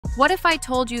What if I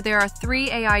told you there are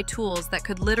 3 AI tools that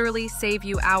could literally save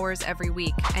you hours every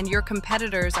week, and your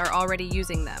competitors are already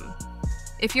using them?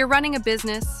 If you're running a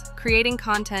business, creating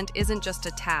content isn't just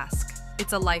a task,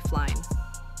 it's a lifeline.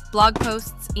 Blog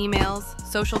posts, emails,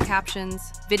 social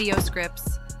captions, video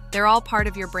scripts, they're all part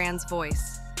of your brand's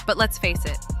voice. But let's face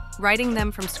it, writing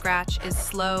them from scratch is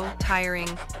slow, tiring,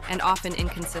 and often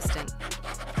inconsistent.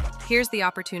 Here's the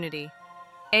opportunity.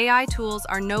 AI tools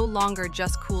are no longer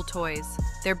just cool toys,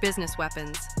 they're business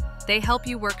weapons. They help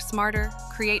you work smarter,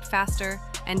 create faster,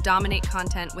 and dominate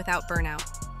content without burnout.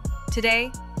 Today,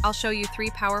 I'll show you 3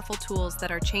 powerful tools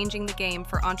that are changing the game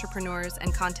for entrepreneurs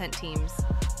and content teams.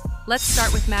 Let's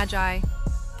start with Magi.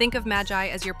 Think of Magi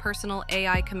as your personal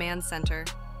AI command center.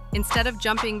 Instead of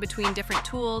jumping between different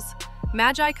tools,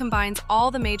 Magi combines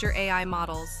all the major AI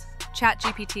models,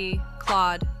 ChatGPT,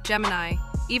 Claude, Gemini,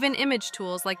 even image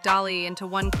tools like DALL-E into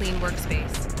one clean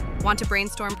workspace. Want to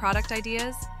brainstorm product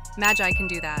ideas? Magi can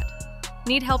do that.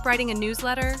 Need help writing a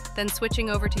newsletter, then switching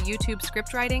over to YouTube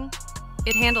script writing?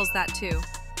 It handles that too.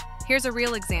 Here's a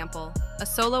real example. A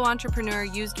solo entrepreneur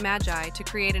used Magi to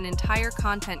create an entire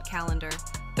content calendar,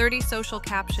 30 social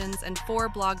captions, and 4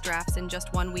 blog drafts in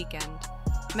just one weekend.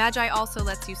 Magi also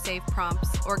lets you save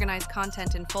prompts, organize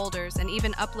content in folders, and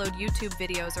even upload YouTube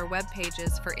videos or web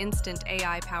pages for instant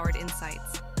AI-powered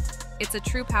insights. It's a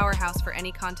true powerhouse for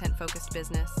any content-focused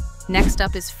business. Next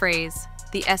up is Phrase,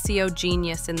 the SEO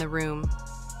genius in the room.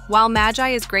 While Magi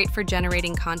is great for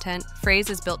generating content, Phrase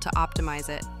is built to optimize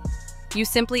it. You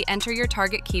simply enter your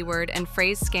target keyword and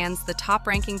Phrase scans the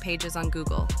top-ranking pages on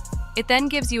Google. It then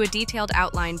gives you a detailed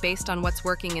outline based on what's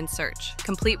working in search,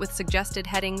 complete with suggested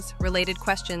headings, related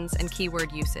questions, and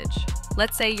keyword usage.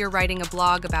 Let's say you're writing a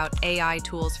blog about AI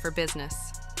tools for business.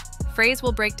 Phrase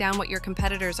will break down what your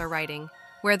competitors are writing,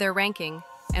 where they're ranking,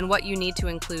 and what you need to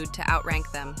include to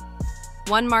outrank them.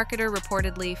 One marketer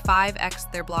reportedly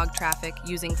 5x'd their blog traffic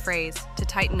using Phrase to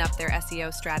tighten up their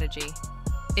SEO strategy.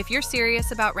 If you're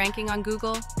serious about ranking on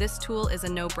Google, this tool is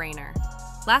a no-brainer.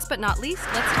 Last but not least,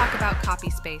 let's talk about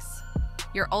CopySpace,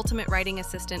 your ultimate writing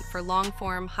assistant for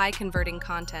long-form, high-converting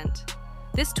content.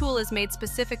 This tool is made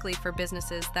specifically for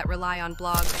businesses that rely on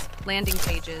blogs, landing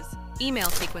pages, email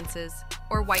sequences,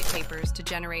 or white papers to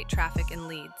generate traffic and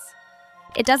leads.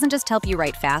 It doesn't just help you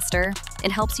write faster,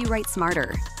 it helps you write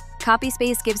smarter.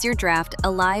 CopySpace gives your draft a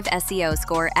live SEO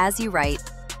score as you write,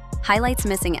 highlights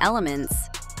missing elements,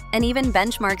 and even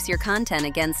benchmarks your content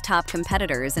against top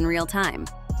competitors in real time.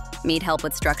 Need help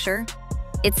with structure?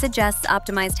 It suggests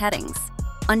optimized headings.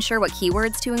 Unsure what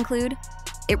keywords to include?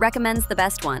 It recommends the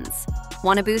best ones.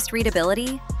 Want to boost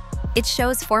readability? It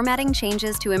shows formatting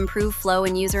changes to improve flow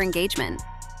and user engagement.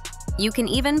 You can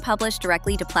even publish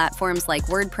directly to platforms like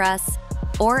WordPress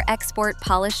or export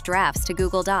polished drafts to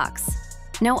Google Docs.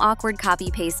 No awkward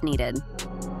copy-paste needed.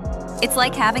 It's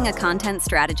like having a content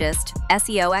strategist,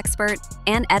 SEO expert,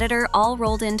 and editor all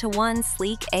rolled into one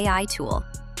sleek AI tool.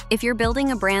 If you're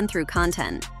building a brand through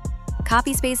content,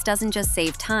 CopySpace doesn't just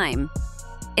save time,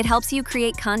 it helps you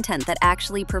create content that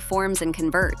actually performs and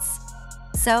converts.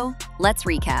 So, let's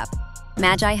recap.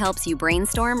 Magi helps you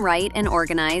brainstorm, write, and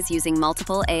organize using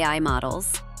multiple AI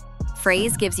models.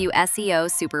 Phrase gives you SEO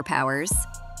superpowers.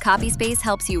 CopySpace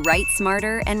helps you write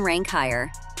smarter and rank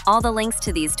higher. All the links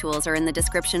to these tools are in the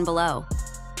description below.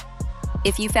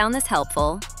 If you found this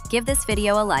helpful, give this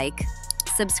video a like,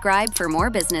 subscribe for more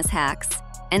business hacks,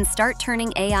 and start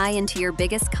turning AI into your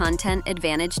biggest content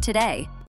advantage today.